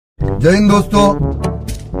जय हिंद दोस्तों।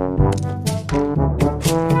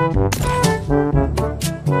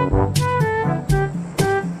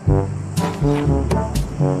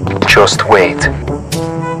 Just wait.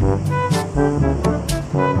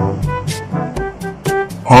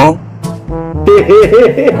 Huh?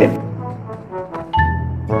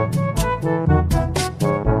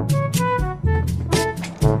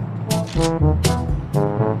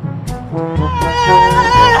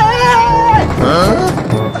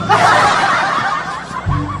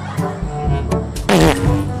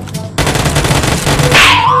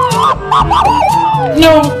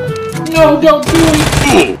 No, don't do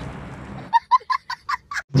it.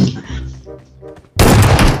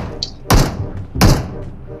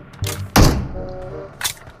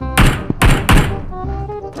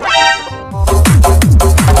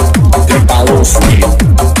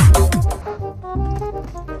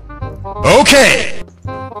 Okay.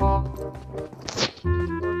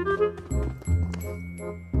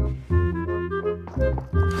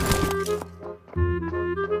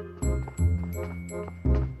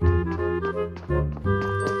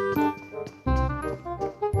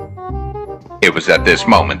 It was at this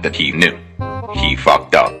moment that he knew. He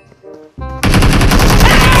fucked up.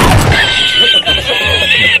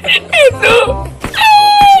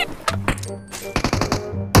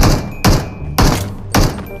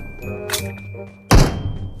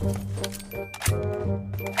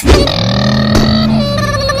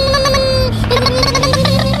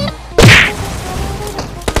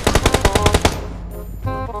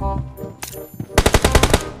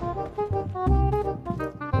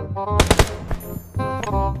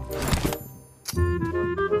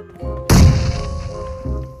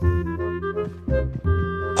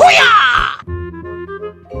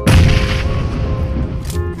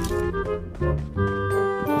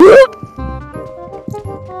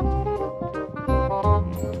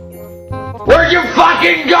 Where'd you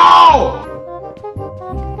fucking go?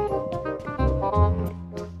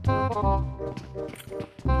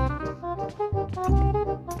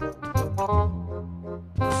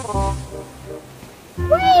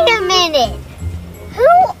 Wait a minute. Who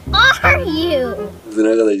are you?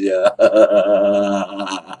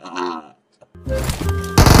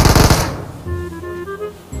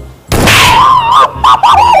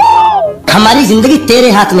 हमारी जिंदगी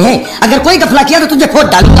तेरे हाथ में है। अगर कोई गफला किया तो तुझे खोद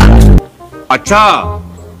डालूंगा। अच्छा,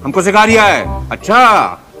 हमको सिखा रिया है। अच्छा।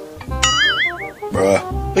 Bruh,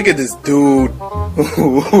 look at this dude.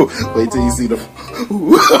 Wait till you see the.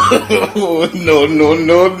 No.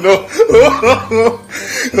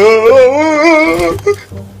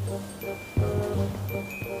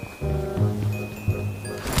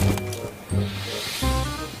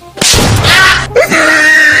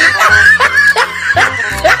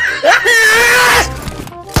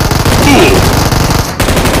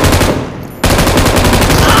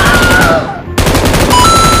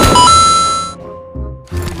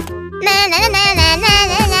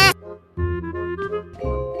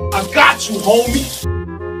 I got you, homie.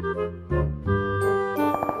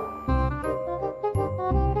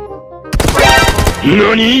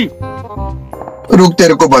 नानी? रुक,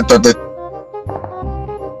 तेरे को बताते।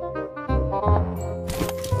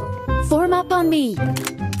 Form up on me.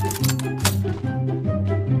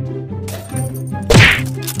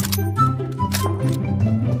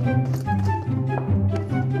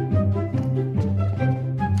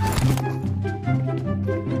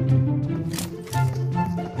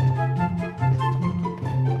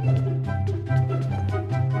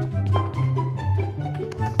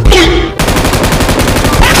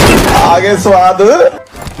 आगे स्वाद।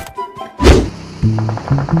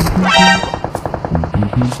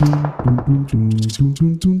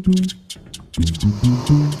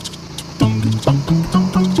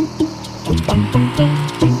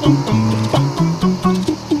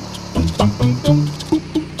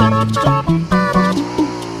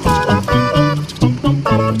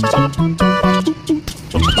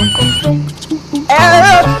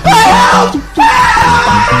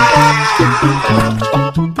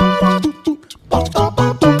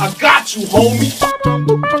 I got you, homie.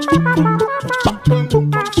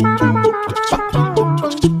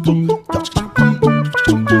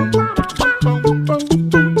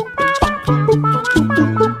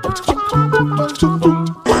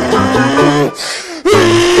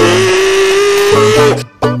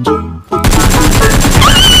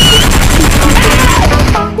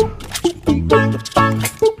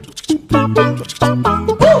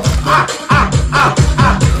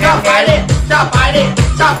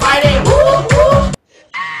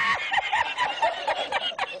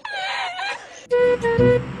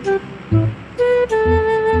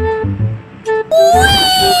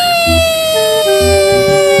 Whee!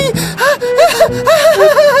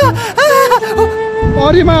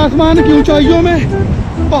 Sorry, मैं आसमान की ऊंचाइयों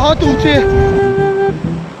में बहुत ऊंचे।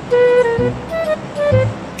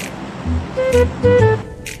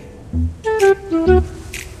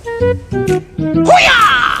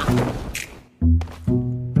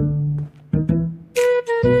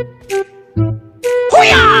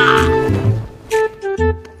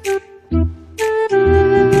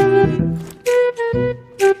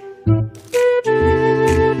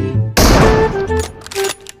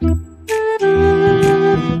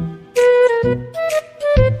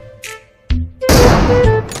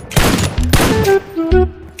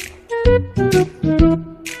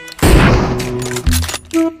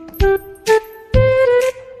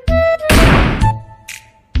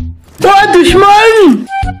 दुश्मन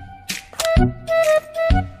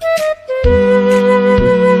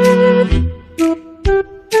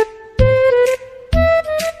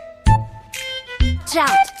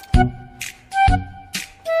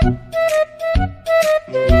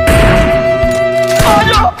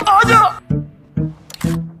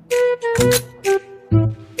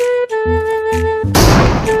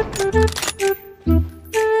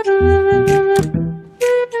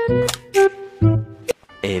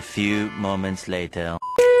A few moments later.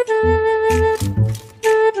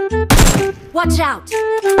 Watch out!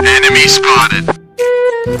 Enemy spotted.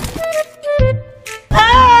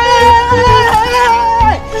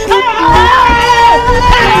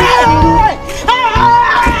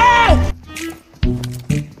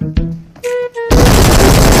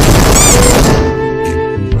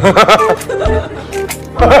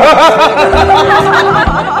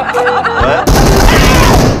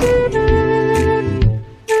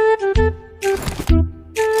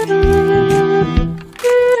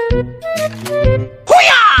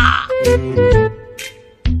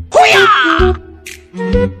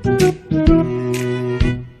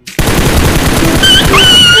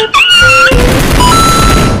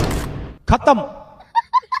 खत्म।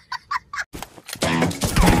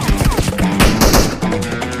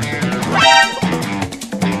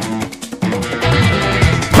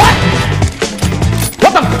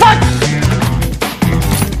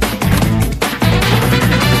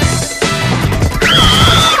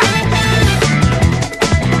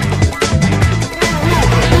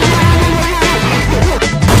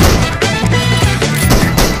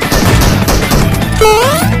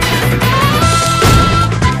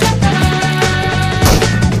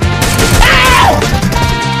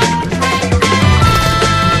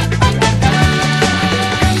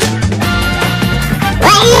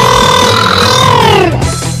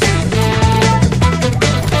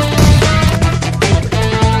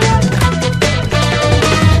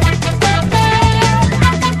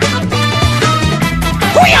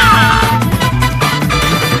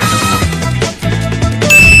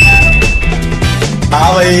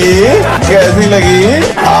 हाँ भाई, कैसी लगी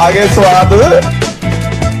आगे स्वाद?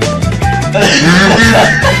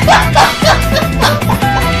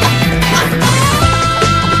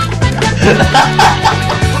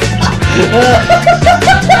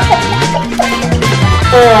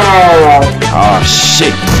 Oh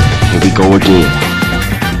shit, here we go again.